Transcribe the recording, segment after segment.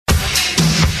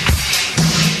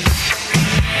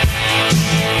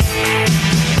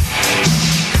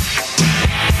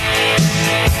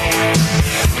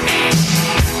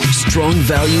Strong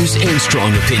values and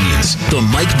strong opinions. The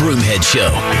Mike Broomhead Show.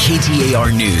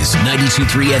 KTAR News,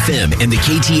 92.3 FM, and the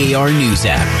KTAR News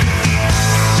app.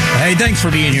 Hey, thanks for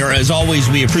being here. As always,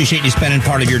 we appreciate you spending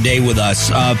part of your day with us.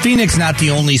 Phoenix, not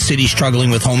the only city struggling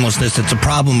with homelessness. It's a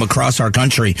problem across our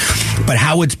country. But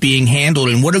how it's being handled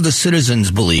and what do the citizens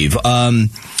believe?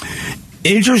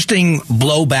 Interesting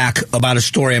blowback about a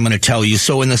story I'm going to tell you.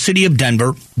 So in the city of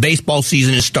Denver, baseball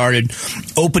season has started.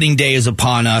 Opening day is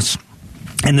upon us.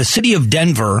 And the city of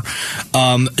Denver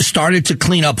started to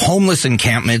clean up homeless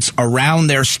encampments around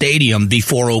their stadium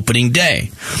before opening day.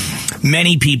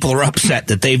 Many people are upset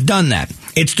that they've done that.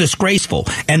 It's disgraceful,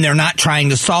 and they're not trying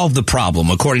to solve the problem,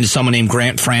 according to someone named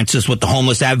Grant Francis with the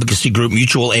homeless advocacy group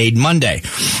Mutual Aid Monday.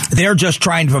 They're just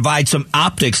trying to provide some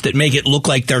optics that make it look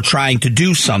like they're trying to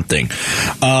do something.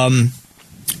 I'll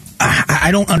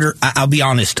be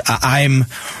honest.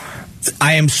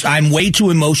 I'm way too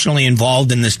emotionally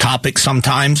involved in this topic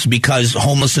sometimes because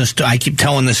homelessness, I keep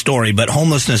telling this story, but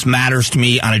homelessness matters to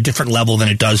me on a different level than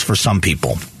it does for some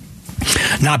people.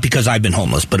 Not because I've been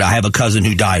homeless, but I have a cousin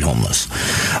who died homeless.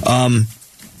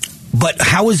 But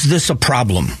how is this a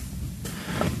problem?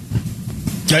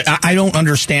 I don't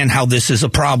understand how this is a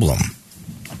problem.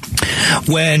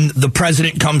 When the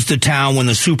president comes to town, when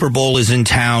the Super Bowl is in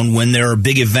town, when there are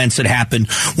big events that happen,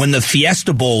 when the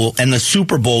Fiesta Bowl and the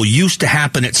Super Bowl used to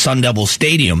happen at Sun Devil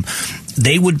Stadium,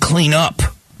 they would clean up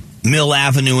Mill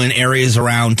Avenue and areas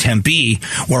around Tempe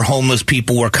where homeless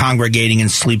people were congregating and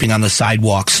sleeping on the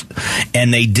sidewalks.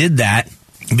 And they did that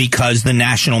because the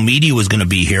national media was going to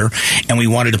be here and we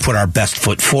wanted to put our best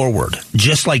foot forward.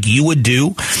 Just like you would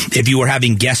do if you were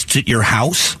having guests at your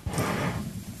house.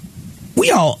 We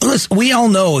all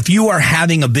know if you are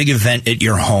having a big event at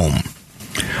your home,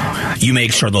 you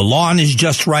make sure the lawn is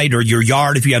just right, or your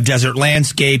yard, if you have desert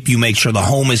landscape, you make sure the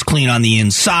home is clean on the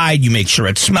inside, you make sure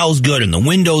it smells good and the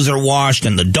windows are washed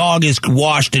and the dog is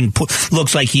washed and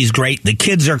looks like he's great, the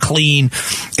kids are clean.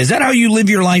 Is that how you live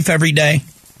your life every day?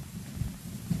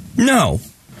 No.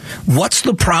 What's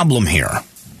the problem here?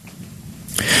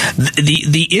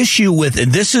 The issue with,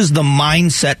 and this is the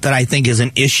mindset that I think is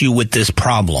an issue with this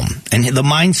problem, and the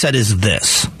mindset is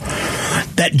this,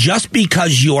 that just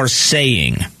because you're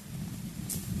saying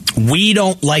we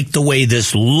don't like the way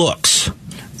this looks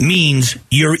means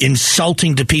you're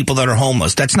insulting to people that are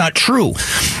homeless. That's not true.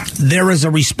 There is a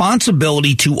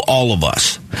responsibility to all of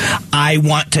us. I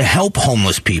want to help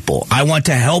homeless people. I want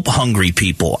to help hungry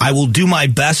people. I will do my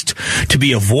best to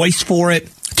be a voice for it,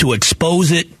 to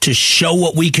expose it, to show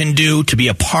what we can do, to be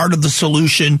a part of the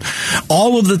solution.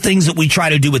 All of the things that we try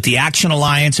to do with the Action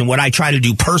Alliance and what I try to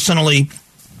do personally.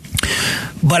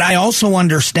 But I also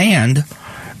understand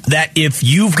that if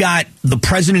you've got the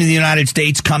President of the United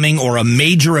States coming or a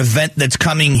major event that's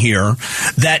coming here,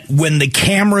 that when the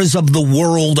cameras of the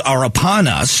world are upon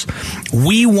us,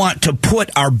 we want to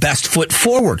put our best foot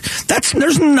forward.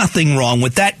 There's nothing wrong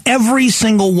with that. Every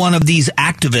single one of these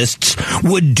activists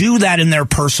would do that in their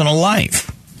personal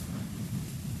life.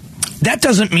 That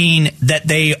doesn't mean that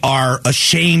they are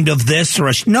ashamed of this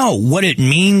no. What it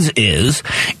means is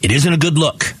it isn't a good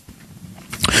look.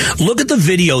 Look at the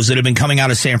videos that have been coming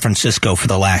out of San Francisco for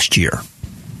the last year.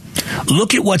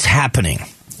 Look at what's happening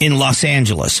in Los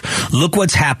Angeles. Look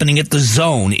what's happening at the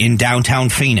Zone in downtown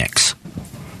Phoenix.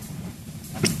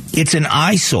 It's an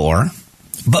eyesore,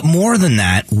 but more than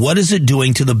that, what is it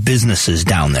doing to the businesses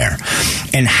down there?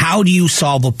 And how do you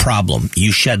solve a problem?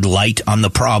 You shed light on the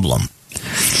problem.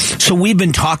 So we've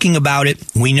been talking about it.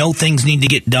 We know things need to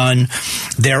get done.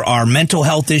 There are mental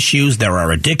health issues. There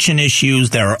are addiction issues.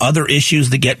 There are other issues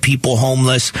that get people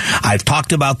homeless. I've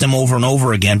talked about them over and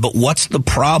over again. But what's the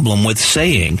problem with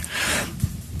saying,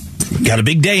 got a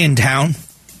big day in town,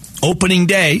 opening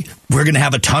day, we're going to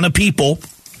have a ton of people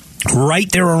right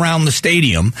there around the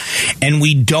stadium, and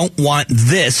we don't want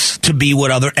this to be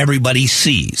what everybody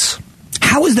sees.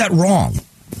 How is that wrong?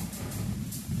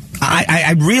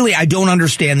 I don't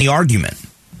understand the argument.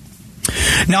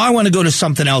 Now I want to go to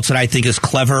something else that I think is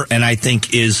clever and I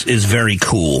think is very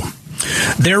cool.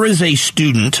 There is a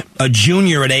student, a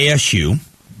junior at ASU,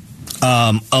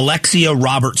 Alexia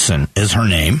Robertson is her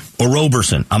name, or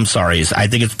Roberson. I'm sorry. I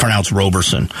think it's pronounced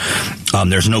Roberson.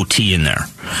 There's no T in there.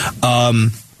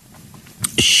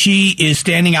 She is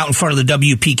standing out in front of the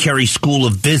W.P. Carey School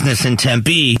of Business in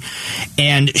Tempe,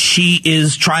 and she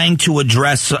is trying to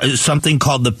address something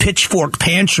called the Pitchfork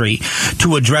Pantry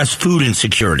to address food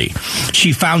insecurity.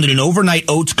 She founded an overnight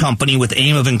oats company with the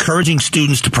aim of encouraging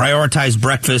students to prioritize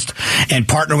breakfast and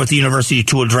partner with the university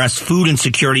to address food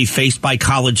insecurity faced by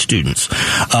college students.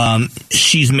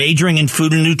 She's majoring in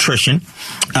food and nutrition.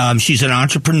 She's an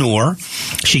entrepreneur.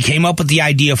 She came up with the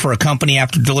idea for a company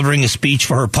after delivering a speech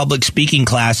for her public speaking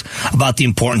class about the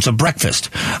importance of breakfast.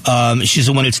 She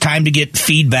said when it's time to get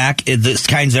feedback, the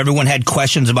kinds everyone had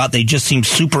questions about, they just seemed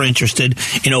super interested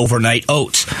in overnight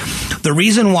oats. The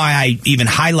reason why I even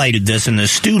highlighted this in the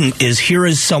student is here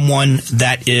is someone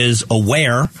that is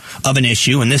aware of an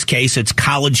issue. In this case, it's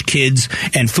college kids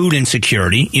and food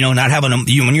insecurity. You know, not having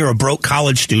when you're a broke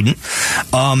college student.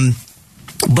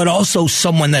 But also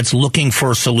someone that's looking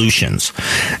for solutions.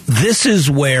 This is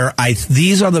where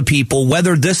these are the people,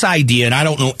 whether this idea, and I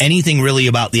don't know anything really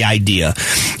about the idea,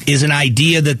 is an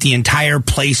idea that the entire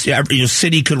place,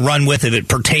 city could run with if it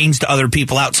pertains to other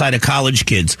people outside of college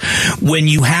kids. When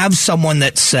you have someone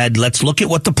that said, let's look at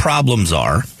what the problems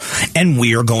are, and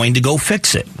we are going to go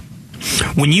fix it.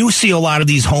 When you see a lot of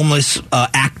these homeless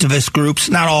activist groups,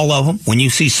 not all of them, when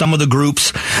you see some of the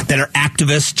groups that are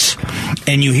activists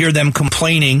and you hear them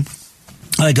complaining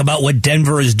like about what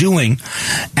Denver is doing,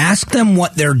 ask them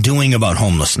what they're doing about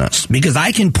homelessness, because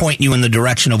I can point you in the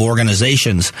direction of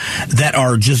organizations that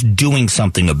are just doing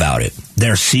something about it.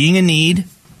 They're seeing a need,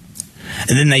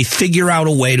 and then they figure out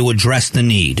a way to address the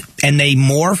need, and they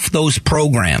morph those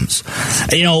programs.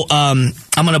 You know, I'm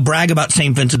going to brag about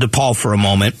St. Vincent de Paul for a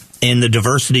moment in the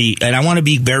diversity, and I want to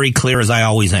be very clear, as I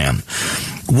always am.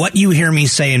 What you hear me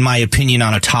say, in my opinion,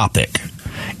 on a topic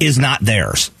is not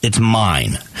theirs. It's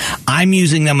mine. I'm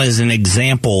using them as an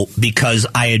example because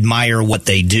I admire what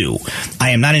they do.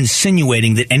 I am not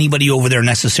insinuating that anybody over there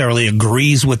necessarily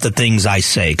agrees with the things I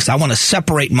say, because I want to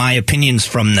separate my opinions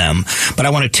from them, but I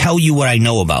want to tell you what I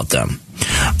know about them.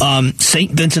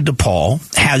 St. Vincent de Paul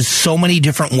has so many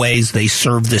different ways they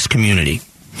serve this community.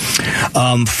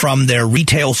 From their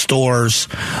retail stores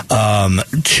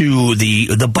to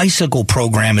the bicycle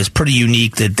program is pretty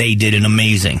unique that they did and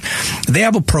amazing. They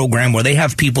have a program where they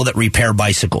have people that repair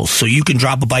bicycles. So you can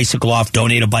drop a bicycle off,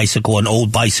 donate a bicycle, an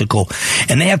old bicycle,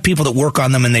 and they have people that work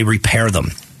on them and they repair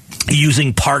them,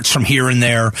 using parts from here and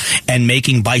there and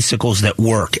making bicycles that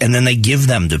work. And then they give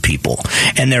them to people.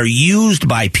 And they're used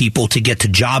by people to get to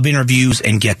job interviews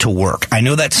and get to work. I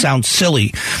know that sounds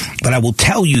silly, but I will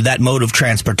tell you that mode of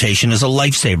transportation is a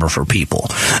lifesaver for people.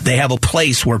 They have a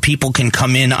place where people can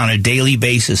come in on a daily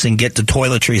basis and get the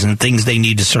toiletries and things they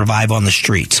need to survive on the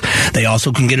streets. They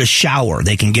also can get a shower.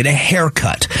 They can get a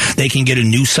haircut. They can get a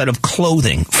new set of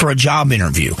clothing for a job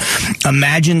interview.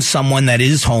 Imagine someone that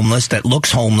is homeless, that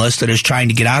looks homeless, that is trying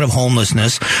to get out of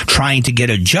homelessness, trying to get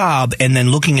a job, and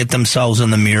then looking at themselves in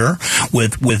the mirror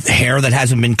with hair that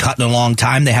hasn't been cut in a long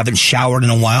time. They haven't showered in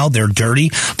a while. They're dirty.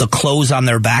 The clothes on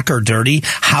their back are dirty.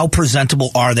 How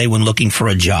presentable are they when looking for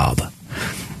a job?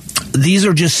 These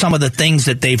are just some of the things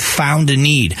that they've found a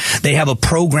need. They have a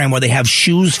program where they have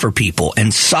shoes for people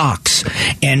and socks.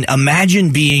 And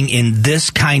imagine being in this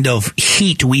kind of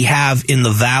heat we have in the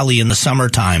valley in the summer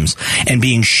times and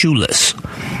being shoeless.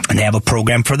 And they have a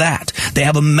program for that. They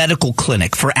have a medical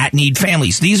clinic for at-need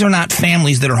families. These are not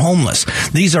families that are homeless.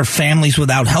 These are families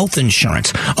without health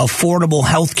insurance, affordable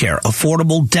health care,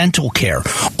 affordable dental care,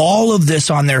 all of this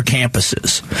on their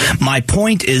campuses. My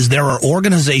point is there are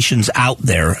organizations out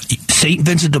there, St.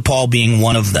 Vincent de Paul being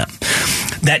one of them,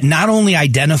 that not only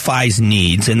identifies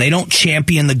needs, and they don't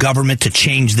champion the government to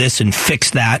change this and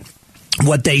fix that.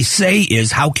 What they say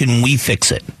is, how can we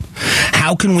fix it?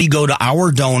 How can we go to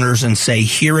our donors and say,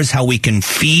 here is how we can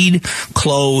feed,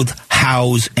 clothe,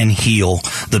 house, and heal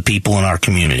the people in our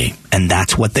community? And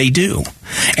that's what they do.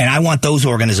 And I want those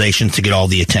organizations to get all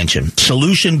the attention.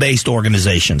 Solution-based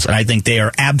organizations. And I think they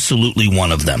are absolutely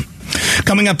one of them.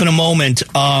 Coming up in a moment,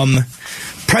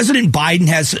 President Biden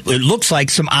has, it looks like,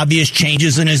 some obvious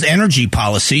changes in his energy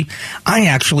policy I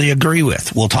actually agree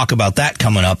with. We'll talk about that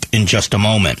coming up in just a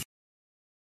moment.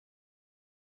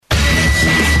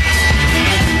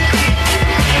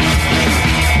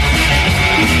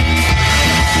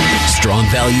 Strong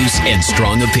values and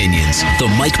strong opinions.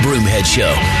 The Mike Broomhead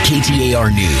Show,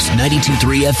 KTAR News,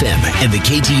 92.3 FM, and the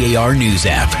KTAR News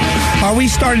app. Are we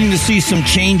starting to see some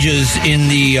changes in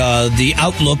the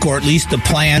outlook, or at least the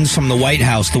plans from the White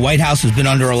House? The White House has been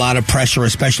under a lot of pressure,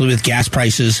 especially with gas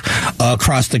prices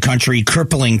across the country,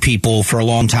 crippling people for a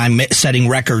long time, setting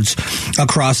records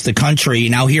across the country.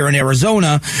 Now here in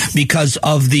Arizona, because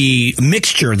of the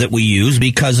mixture that we use,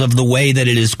 because of the way that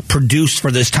it is produced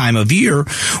for this time of year,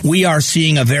 we are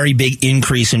seeing a very big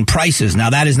increase in prices. Now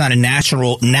that is not a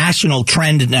national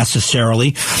trend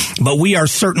necessarily, but we are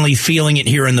certainly feeling it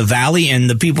here in the Valley, and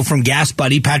the people from Gas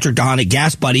Buddy, Patrick DeHaan at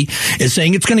Gas Buddy, is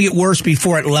saying it's going to get worse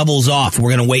before it levels off. We're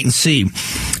going to wait and see.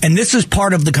 And this is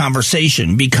part of the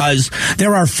conversation because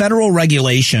there are federal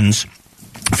regulations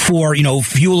for,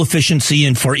 fuel efficiency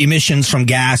and for emissions from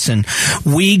gas. And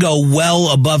we go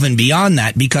well above and beyond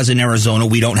that because in Arizona,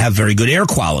 we don't have very good air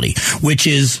quality, which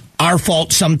is our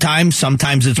fault sometimes.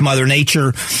 Sometimes it's Mother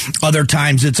Nature. Other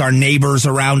times it's our neighbors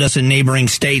around us in neighboring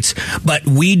states. But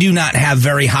we do not have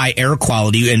very high air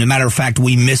quality. And as a matter of fact,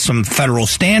 we miss some federal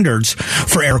standards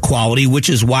for air quality, which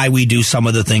is why we do some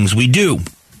of the things we do.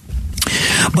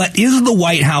 But is the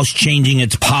White House changing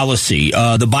its policy?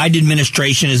 The Biden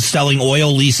administration is selling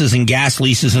oil leases and gas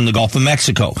leases in the Gulf of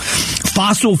Mexico.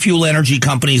 Fossil fuel energy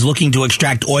companies looking to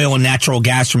extract oil and natural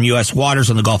gas from U.S. waters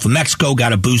in the Gulf of Mexico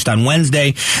got a boost on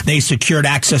Wednesday. They secured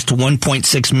access to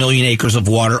 1.6 million acres of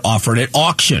water offered at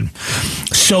auction.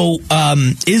 So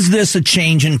is this a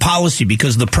change in policy?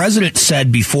 Because the president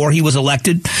said before he was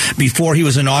elected, before he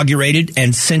was inaugurated,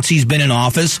 and since he's been in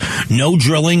office, no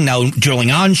drilling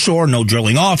onshore, no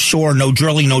drilling offshore, no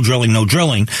drilling,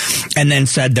 and then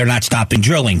said they're not stopping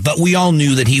drilling. But we all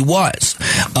knew that he was.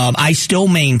 I still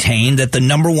maintain that the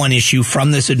number one issue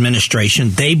from this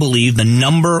administration, they believe the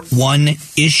number one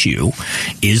issue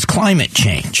is climate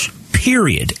change.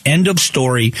 Period. End of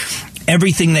story.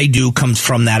 Everything they do comes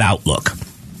from that outlook.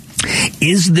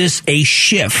 Is this a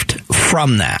shift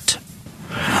from that?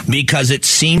 Because it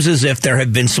seems as if there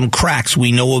have been some cracks.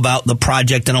 We know about the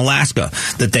project in Alaska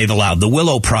that they've allowed, the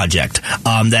Willow Project,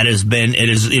 that has been,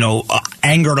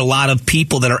 angered a lot of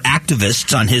people that are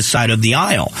activists on his side of the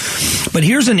aisle. But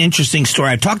here's an interesting story.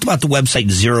 I talked about the website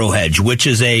Zero Hedge, which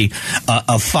is a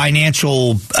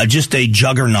financial, just a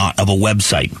juggernaut of a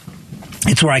website.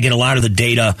 It's where I get a lot of the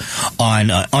data on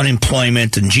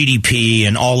unemployment and GDP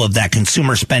and all of that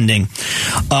consumer spending.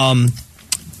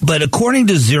 But according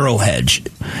to Zero Hedge,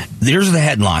 there's the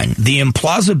headline: the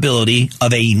implausibility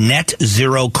of a net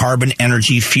zero carbon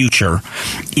energy future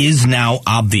is now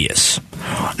obvious.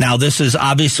 Now, this is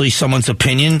obviously someone's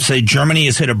opinion. Say Germany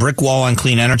has hit a brick wall on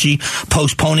clean energy,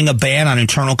 postponing a ban on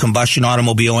internal combustion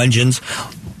automobile engines.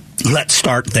 Let's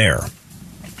start there.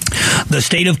 The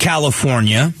state of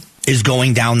California is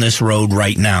going down this road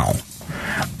right now.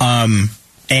 And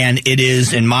it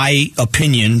is, in my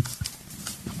opinion,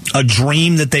 a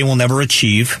dream that they will never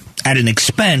achieve at an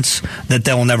expense that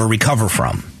they will never recover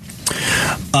from.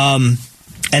 And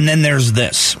then there's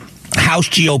this. House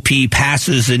GOP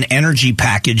passes an energy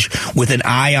package with an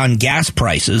eye on gas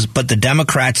prices, but the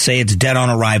Democrats say it's dead on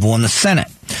arrival in the Senate.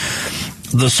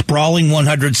 The sprawling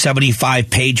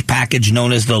 175-page package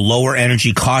known as the Lower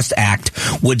Energy Cost Act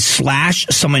would slash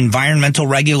some environmental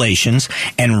regulations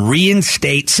and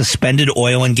reinstate suspended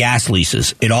oil and gas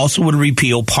leases. It also would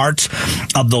repeal parts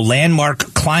of the landmark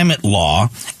climate law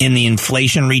in the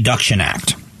Inflation Reduction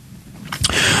Act.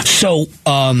 So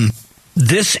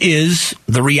this is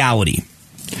the reality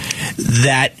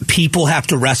that people have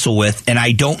to wrestle with, and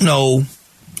I don't know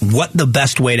what the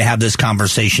best way to have this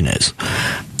conversation is.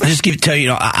 I just tell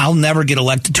you, I'll never get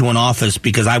elected to an office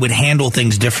because I would handle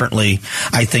things differently,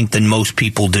 I think, than most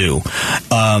people do.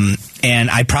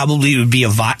 And I probably would be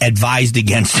advised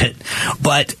against it.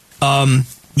 But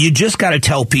you just got to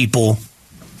tell people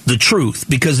the truth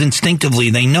because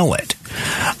instinctively they know it.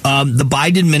 The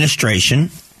Biden administration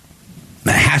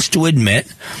has to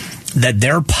admit that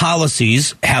their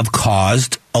policies have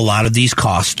caused a lot of these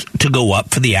costs to go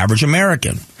up for the average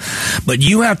American. But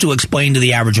you have to explain to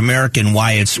the average American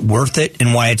why it's worth it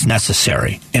and why it's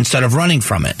necessary instead of running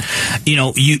from it.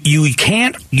 You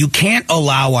can't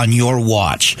allow on your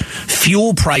watch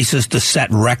fuel prices to set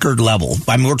record level.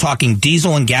 I mean, we're talking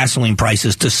diesel and gasoline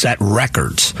prices to set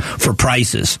records for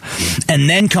prices and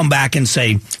then come back and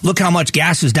say, look how much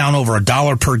gas is down over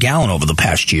 $1 per gallon over the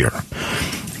past year.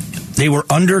 They were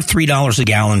under $3 a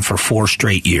gallon for 4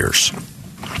 straight years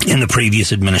in the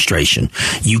previous administration.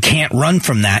 You can't run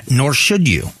from that, nor should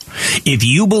you. If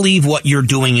you believe what you're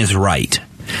doing is right,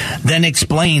 then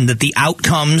explain that the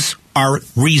outcomes are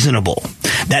reasonable,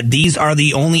 that these are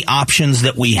the only options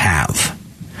that we have.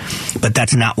 But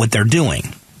that's not what they're doing.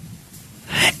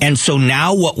 And so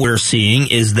now what we're seeing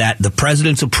is that the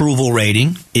president's approval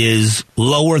rating is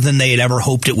lower than they had ever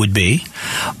hoped it would be.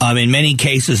 In many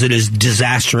cases, it is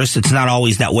disastrous. It's not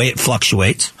always that way. It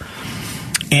fluctuates.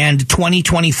 And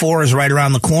 2024 is right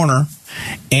around the corner,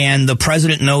 and the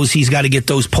president knows he's got to get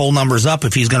those poll numbers up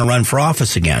if he's going to run for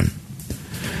office again.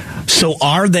 So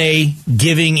are they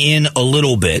giving in a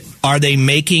little bit? Are they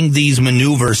making these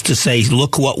maneuvers to say,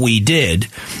 look what we did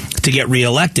to get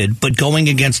reelected, but going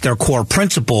against their core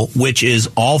principle, which is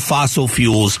all fossil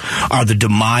fuels are the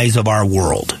demise of our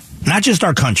world? Not just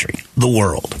our country, the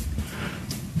world.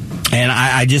 And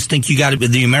I just think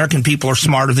the American people are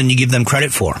smarter than you give them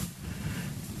credit for.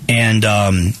 And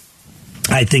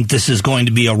I think this is going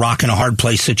to be a rock and a hard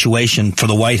place situation for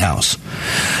the White House.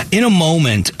 In a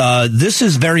moment, this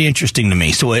is very interesting to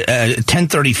me. So at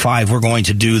 10:35, we're going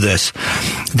to do this.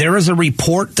 There is a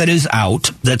report that is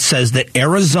out that says that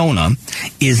Arizona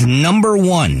is number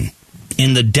one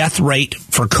in the death rate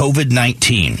for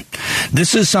COVID-19.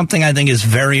 This is something I think is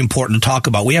very important to talk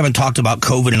about. We haven't talked about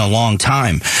COVID in a long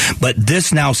time, but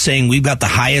this now saying we've got the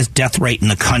highest death rate in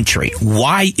the country.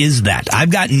 Why is that? I've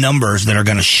got numbers that are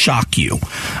going to shock you.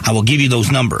 I will give you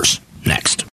those numbers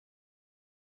next.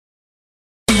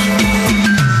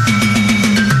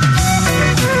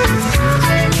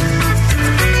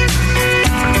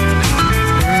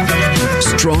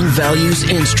 Strong values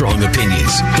and strong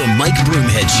opinions. The Mike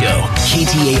Broomhead Show.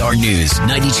 KTAR News,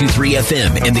 92.3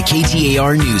 FM, and the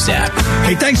KTAR News app.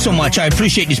 Hey, thanks so much. I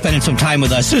appreciate you spending some time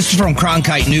with us. This is from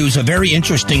Cronkite News, a very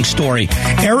interesting story.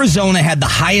 Arizona had the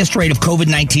highest rate of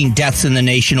COVID-19 deaths in the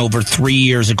nation over 3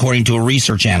 years, according to a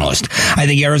research analyst. I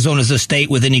think Arizona is a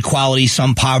state with inequality,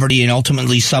 some poverty, and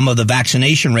ultimately some of the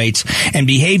vaccination rates and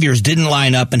behaviors didn't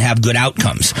line up and have good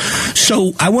outcomes.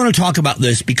 So I want to talk about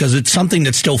this because it's something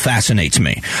that still fascinates me.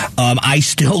 I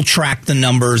still track the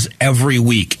numbers every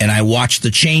week, and I watch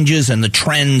the changes and the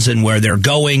trends and where they're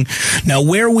going. Now,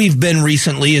 where we've been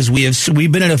recently is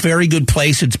we've been in a very good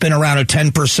place. It's been around a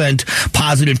 10%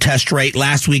 positive test rate.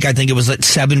 Last week, I think it was at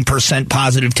 7%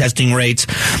 positive testing rates.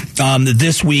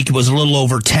 This week it was a little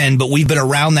over 10, but we've been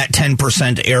around that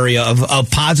 10% area of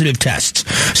positive tests.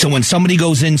 So when somebody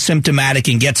goes in symptomatic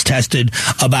and gets tested,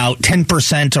 about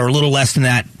 10% or a little less than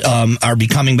that are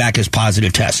becoming back as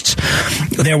positive tests.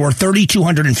 There were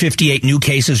 3,258 new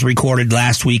cases recorded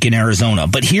last week in Arizona.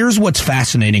 But here's what's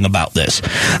fascinating about this.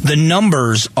 The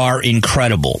numbers are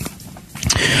incredible.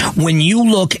 When you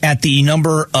look at the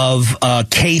number of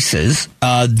cases,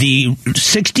 the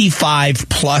 65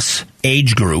 plus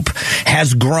age group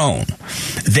has grown.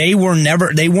 They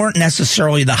weren't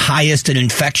necessarily the highest in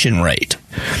infection rate.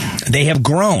 They have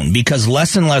grown because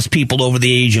less and less people over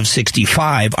the age of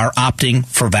 65 are opting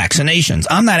for vaccinations.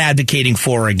 I'm not advocating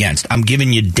for or against. I'm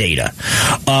giving you data.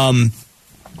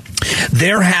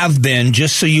 There have been,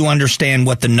 just so you understand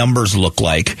what the numbers look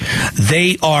like,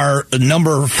 they are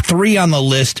number 3 on the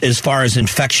list as far as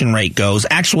infection rate goes.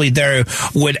 Actually,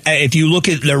 if you look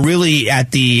at, they're really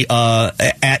at the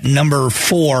at number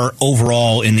 4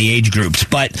 overall in the age groups.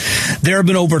 But there have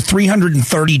been over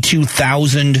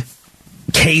 332,000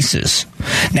 cases.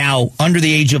 Now, under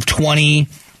the age of 20,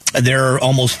 there are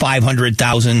almost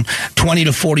 500,000. 20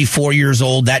 to 44 years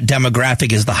old, that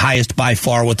demographic is the highest by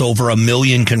far, with over 1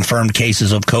 million confirmed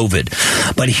cases of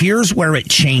COVID. But here's where it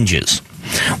changes.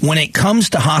 When it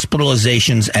comes to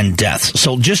hospitalizations and deaths,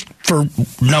 so just for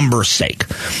numbers' sake,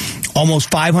 almost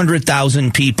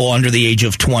 500,000 people under the age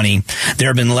of 20. There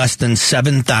have been less than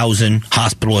 7,000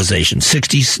 hospitalizations,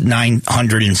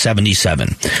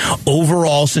 6,977.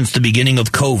 Overall, since the beginning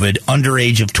of COVID, under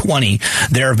age of 20,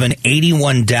 there have been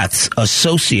 81 deaths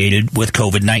associated with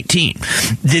COVID-19.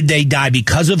 Did they die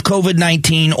because of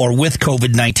COVID-19 or with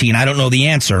COVID-19? I don't know the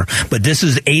answer, but this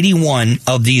is 81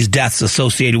 of these deaths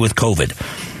associated with COVID.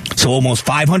 So almost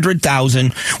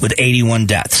 500,000 with 81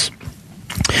 deaths.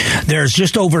 There's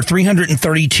just over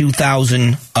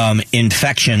 332,000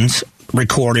 infections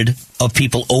recorded of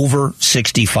people over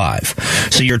 65.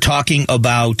 So you're talking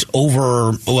about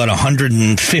over,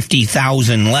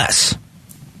 150,000 less.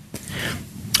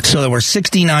 So there were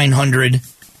 6,900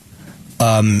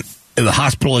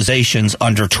 hospitalizations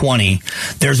under 20.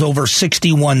 There's over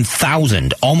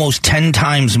 61,000, almost 10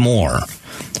 times more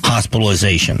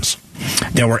hospitalizations.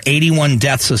 There were 81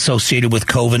 deaths associated with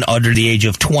COVID under the age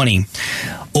of 20.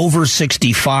 Over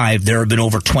 65, there have been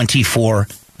over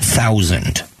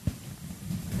 24,000.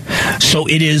 So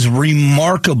it is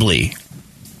remarkably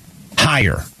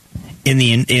higher in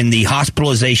the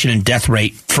hospitalization and death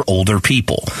rate for older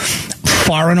people,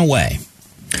 far and away.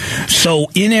 So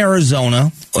in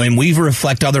Arizona, and we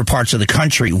reflect other parts of the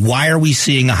country, why are we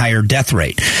seeing a higher death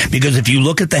rate? Because if you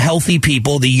look at the healthy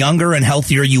people, the younger and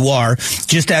healthier you are,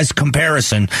 just as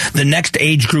comparison, the next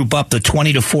age group up, the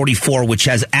 20 to 44, which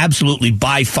has absolutely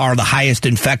by far the highest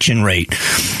infection rate,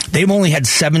 they've only had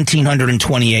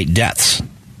 1,728 deaths.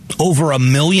 Over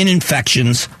 1 million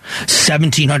infections,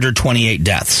 1,728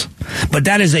 deaths. But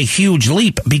that is a huge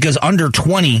leap because under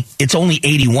 20, it's only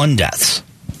 81 deaths.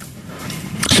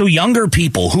 So younger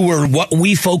people who are what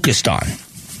we focused on,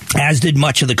 as did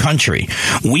much of the country,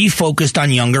 we focused on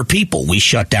younger people. We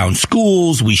shut down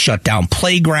schools, we shut down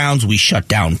playgrounds, we shut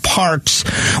down parks.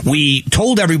 We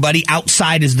told everybody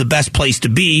outside is the best place to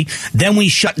be. Then we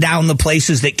shut down the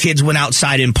places that kids went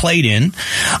outside and played in.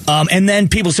 And then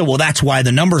people said, well, that's why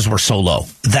the numbers were so low.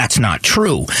 That's not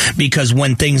true, because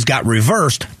when things got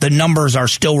reversed, the numbers are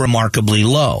still remarkably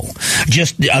low.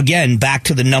 Just, again, back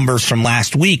to the numbers from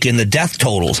last week in the death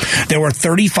totals. There were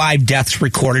 35 deaths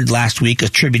recorded last week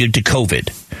attributed to COVID.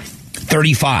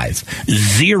 35.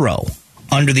 0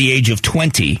 under the age of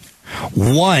 20.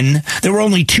 1, there were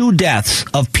only 2 deaths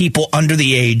of people under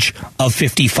the age of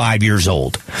 55 years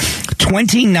old.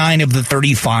 29 of the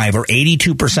 35, or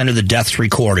 82% of the deaths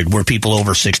recorded, were people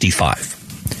over 65.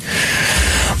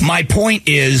 My point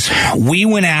is, we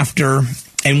went after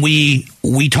and we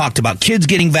talked about kids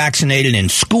getting vaccinated in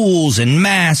schools and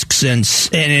masks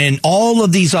and all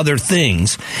of these other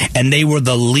things, and they were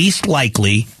the least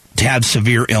likely to have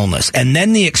severe illness. And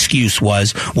then the excuse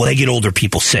was, well, they get older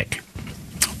people sick.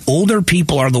 Older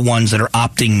people are the ones that are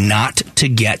opting not to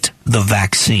get the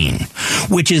vaccine,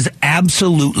 which is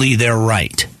absolutely their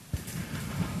right.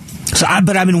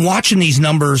 But I've been watching these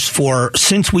numbers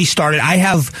since we started. I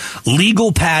have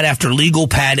legal pad after legal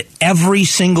pad every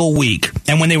single week.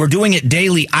 And when they were doing it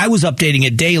daily, I was updating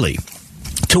it daily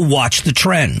to watch the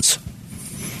trends.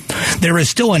 There is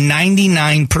still a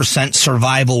 99%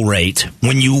 survival rate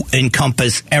when you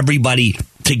encompass everybody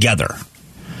together.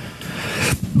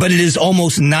 But it is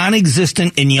almost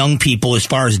non-existent in young people as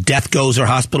far as death goes or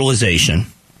hospitalization.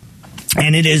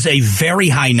 And it is a very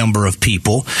high number of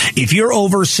people. If you're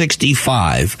over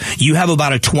 65, you have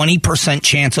about a 20%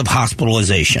 chance of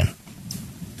hospitalization.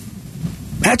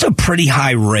 That's a pretty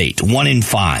high rate, 1 in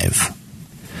 5.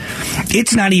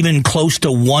 It's not even close to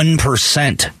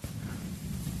 1%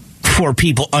 for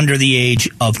people under the age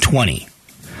of 20.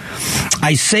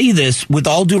 I say this with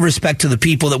all due respect to the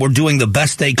people that were doing the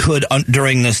best they could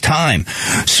during this time.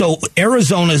 So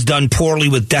Arizona's done poorly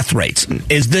with death rates.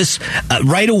 Is this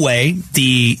right away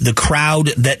the crowd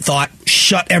that thought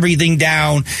shut everything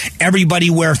down, everybody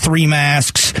wear 3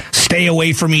 masks, stay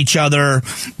away from each other?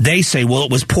 They say, well,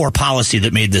 it was poor policy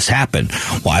that made this happen.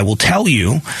 Well, I will tell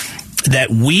you that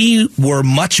we were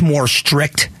much more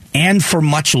strict and for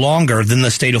much longer than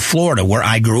the state of Florida, where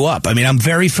I grew up. I mean, I'm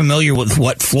very familiar with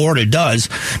what Florida does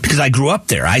because I grew up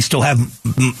there. I still have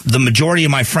the majority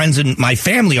of my friends and my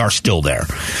family are still there.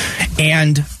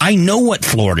 And I know what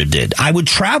Florida did. I would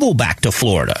travel back to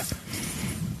Florida.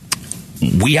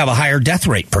 We have a higher death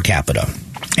rate per capita.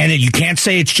 And you can't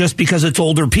say it's just because it's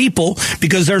older people,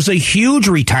 because there's a huge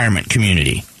retirement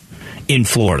community in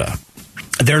Florida.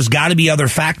 There's got to be other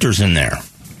factors in there.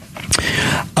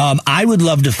 I would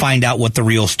love to find out what the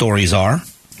real stories are.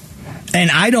 And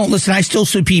I still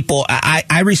see people.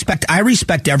 I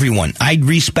respect everyone. I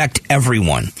respect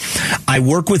everyone. I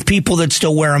work with people that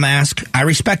still wear a mask. I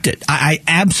respect it. I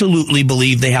absolutely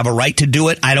believe they have a right to do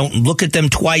it. I don't look at them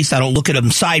twice. I don't look at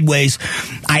them sideways.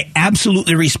 I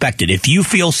absolutely respect it. If you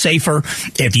feel safer,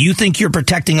 if you think you're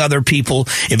protecting other people,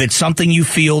 if it's something you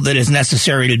feel that is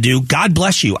necessary to do, God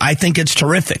bless you. I think it's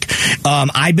terrific.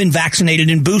 I've been vaccinated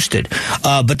and boosted,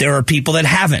 but there are people that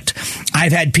haven't.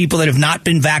 I've had people that have not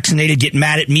been vaccinated get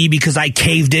mad at me because I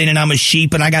caved in and I'm a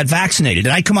sheep and I got vaccinated.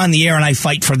 And I come on the air and I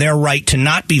fight for their right to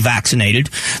not be vaccinated.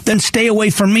 Then stay away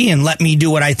from me and let me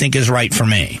do what I think is right for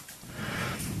me.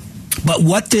 But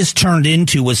what this turned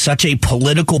into was such a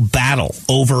political battle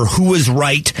over who is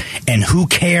right and who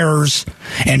cares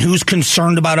and who's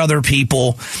concerned about other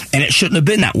people, and it shouldn't have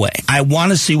been that way. I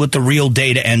want to see what the real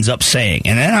data ends up saying,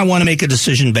 and then I want to make a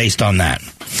decision based on that.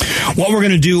 What we're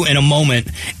going to do in a moment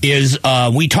is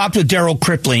we talked with Daryl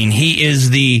Kripling. He is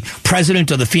the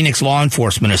president of the Phoenix Law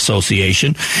Enforcement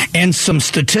Association, and some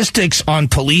statistics on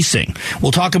policing.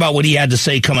 We'll talk about what he had to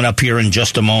say coming up here in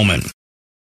just a moment.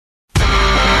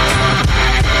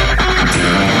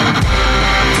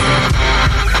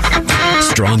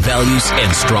 strong values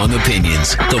and strong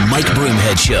opinions. The Mike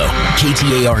Broomhead Show.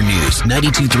 KTAR News,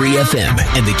 92.3 FM,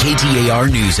 and the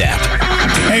KTAR News app.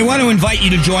 Hey, I want to invite you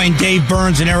to join Dave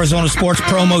Burns and Arizona Sports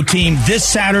promo team this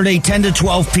Saturday, 10 to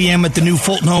 12 p.m. at the new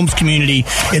Fulton Homes community.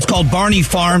 It's called Barney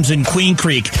Farms in Queen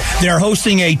Creek. They're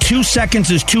hosting a 2 seconds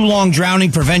is too long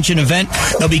drowning prevention event.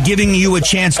 They'll be giving you a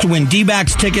chance to win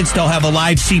D-backs tickets. They'll have a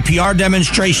live CPR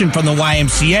demonstration from the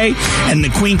YMCA and the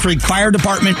Queen Creek Fire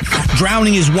Department.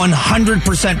 Drowning is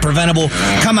 100% preventable.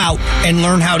 Come out and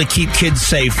learn how to keep kids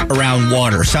safe around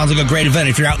water. Sounds like a great event.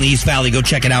 If you're out in the East Valley, go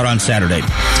check it out on Saturday.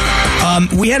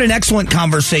 We had an excellent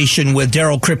conversation with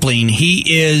Daryl Kripling.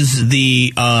 He is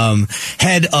the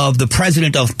head of the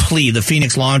president of PLE, the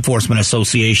Phoenix Law Enforcement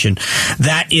Association.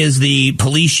 That is the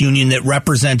police union that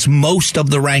represents most of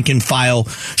the rank and file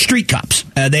street cops.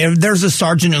 There's a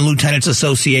sergeant and lieutenant's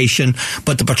association,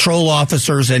 but the patrol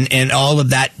officers and all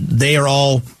of that,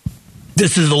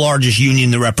 this is the largest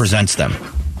union that represents them.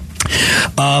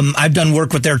 I've done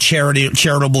work with their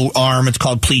charitable arm. It's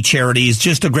called PLE Charities.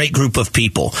 Just a great group of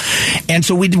people. And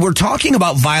so we're talking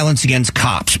about violence against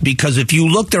cops, because if you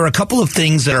look, there are a couple of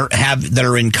things that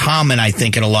are in common, I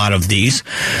think, in a lot of these.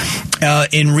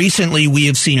 Recently, we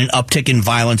have seen an uptick in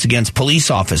violence against police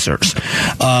officers.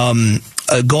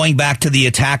 Going back to the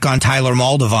attack on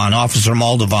Officer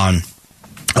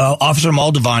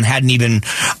Moldovan hadn't even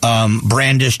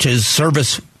brandished his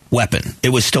service weapon. It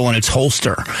was still in its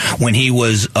holster when he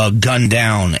was gunned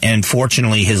down, and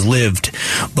fortunately has lived,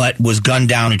 but was gunned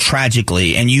down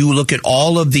tragically. And you look at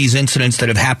all of these incidents that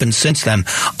have happened since then,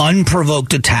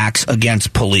 unprovoked attacks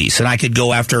against police. And I could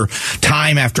go after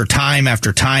time after time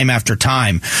after time after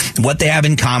time. What they have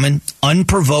in common,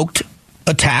 unprovoked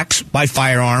attacks by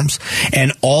firearms,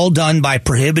 and all done by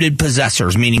prohibited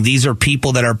possessors, meaning these are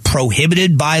people that are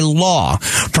prohibited by law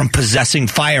from possessing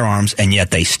firearms, and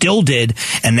yet they still did,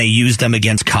 and they used them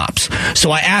against cops. So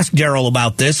I asked Daryl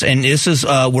about this, and this is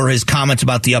were his comments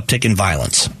about the uptick in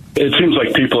violence. It seems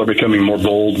like people are becoming more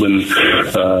bold when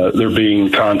they're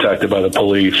being contacted by the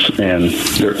police, and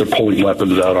they're pulling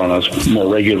weapons out on us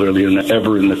more regularly than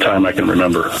ever in the time I can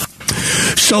remember.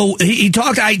 So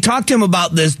I talked to him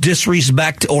about this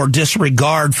disrespect or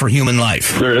disregard for human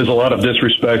life. There is a lot of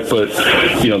disrespect, but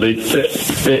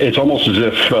it's almost as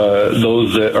if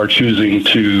those that are choosing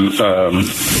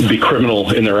to be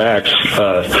criminal in their acts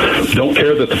don't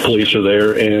care that the police are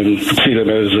there and see them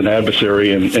as an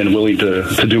adversary and willing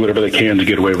to do whatever they can to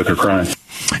get away with their crime.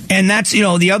 And that's,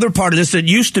 the other part of this, it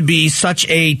used to be such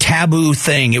a taboo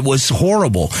thing. It was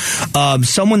horrible.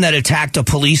 Someone that attacked a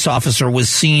police officer was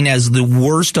seen as the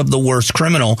worst of the worst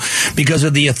criminal because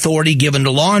of the authority given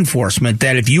to law enforcement,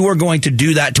 that if you were going to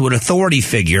do that to an authority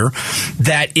figure,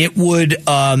 that it would,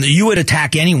 you would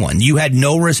attack anyone. You had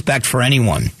no respect for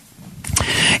anyone.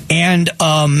 And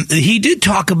he did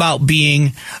talk about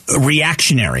being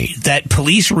reactionary, that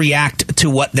police react to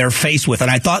what they're faced with.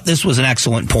 And I thought this was an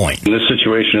excellent point. This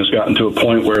situation has gotten to a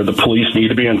point where the police need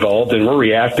to be involved, and we're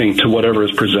reacting to whatever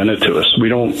is presented to us. We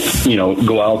don't,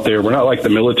 go out there. We're not like the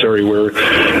military where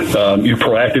you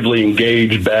proactively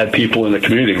engage bad people in the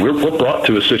community. We're brought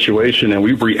to a situation, and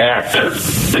we react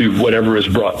to whatever is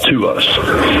brought to us.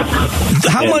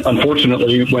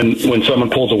 Unfortunately, when someone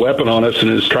pulls a weapon on us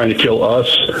and is trying to kill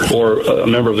us or a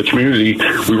member of the community,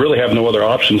 we really have no other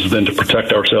options than to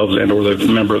protect ourselves and or the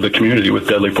member of the community with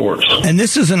deadly force. And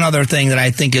this is another thing that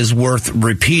I think is worth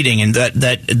repeating, and that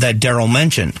Daryl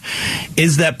mentioned,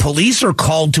 is that police are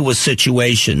called to a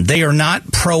situation. They are not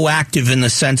proactive in the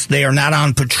sense they are not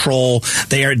on patrol.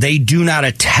 They do not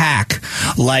attack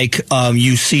like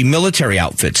you see military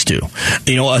outfits do.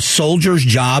 A soldier's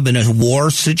job in a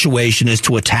war situation is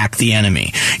to attack the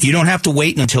enemy. You don't have to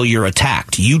wait until you're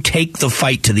attacked. You take the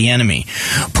fight to the enemy.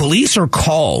 Police are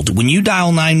called. When you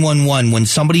dial 911, when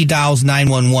somebody dials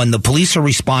 911, the police are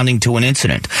responding to an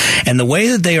incident. And the way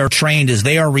that they are trained is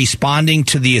they are responding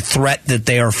to the threat that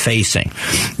they are facing.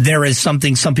 There is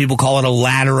something, some people call it a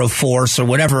ladder of force or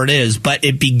whatever it is, but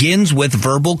it begins with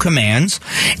verbal commands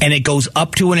and it goes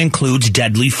up to and includes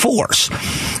deadly force.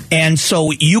 And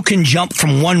so you can jump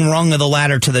from one rung of the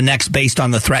ladder to the next based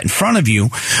on the threat in front of you,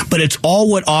 but it's all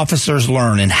what officers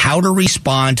learn and how to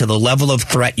respond to the level of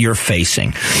threat you're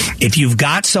facing. If you've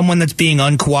got someone that's being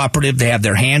uncooperative, they have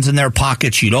their hands in their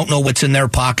pockets, you don't know what's in their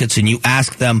pockets, and you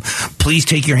ask them, please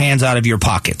take your hands out of your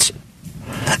pockets.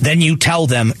 Then you tell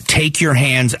them, take your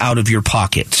hands out of your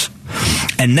pockets.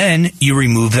 and then you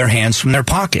remove their hands from their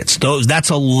pockets. That's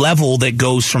a level that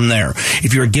goes from there.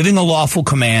 If you're giving a lawful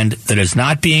command that is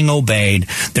not being obeyed,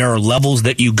 there are levels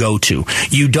that you go to.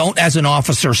 You don't, as an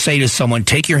officer, say to someone,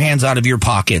 take your hands out of your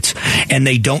pockets, and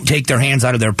they don't take their hands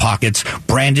out of their pockets,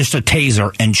 brandish a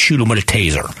taser, and shoot them with a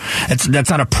taser. That's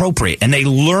not appropriate. And they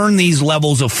learn these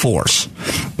levels of force.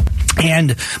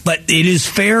 But it is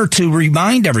fair to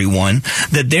remind everyone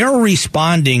that they're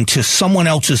responding to someone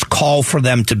else's call for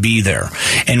them to be there.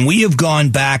 And we have gone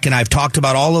back, and I've talked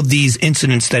about all of these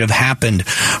incidents that have happened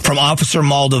from Officer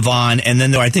Moldovan, and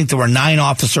then I think there were 9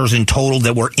 officers in total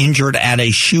that were injured at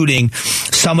a shooting,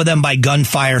 some of them by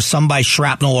gunfire, some by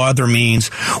shrapnel or other means,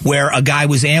 where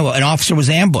an officer was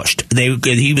ambushed.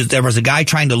 There was a guy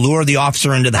trying to lure the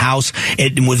officer into the house.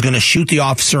 It was going to shoot the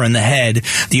officer in the head.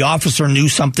 The officer knew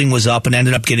something was up and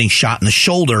ended up getting shot in the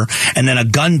shoulder, and then a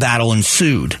gun battle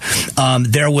ensued.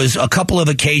 There was a couple of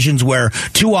occasions where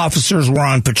 2 officers were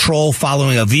on patrol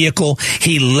following a vehicle.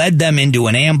 He led them into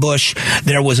an ambush.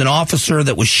 There was an officer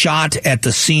that was shot at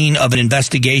the scene of an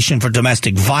investigation for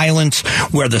domestic violence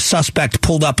where the suspect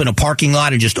pulled up in a parking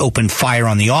lot and just opened fire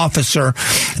on the officer.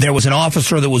 There was an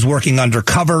officer that was working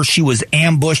undercover. She was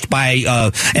ambushed by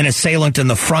an assailant in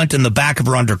the front and the back of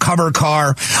her undercover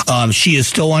car. She is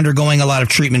still undergoing a lot of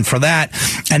treatment for that.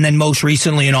 And then most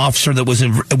recently, an officer that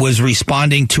was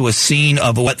responding to a scene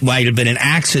of what might have been an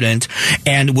accident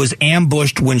and was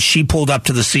ambushed when she pulled up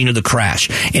to the scene of the crash.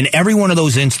 In every one of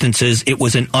those instances, it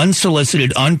was an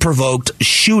unsolicited, unprovoked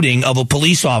shooting of a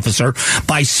police officer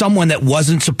by someone that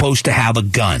wasn't supposed to have a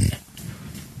gun.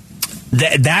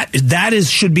 That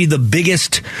should be the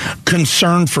biggest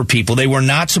concern for people. They were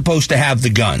not supposed to have the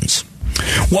guns.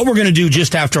 What we're going to do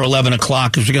just after 11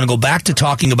 o'clock is we're going to go back to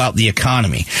talking about the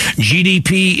economy.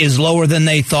 GDP is lower than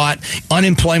they thought.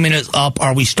 Unemployment is up.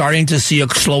 Are we starting to see a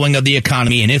slowing of the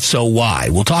economy? And if so, why?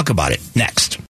 We'll talk about it next.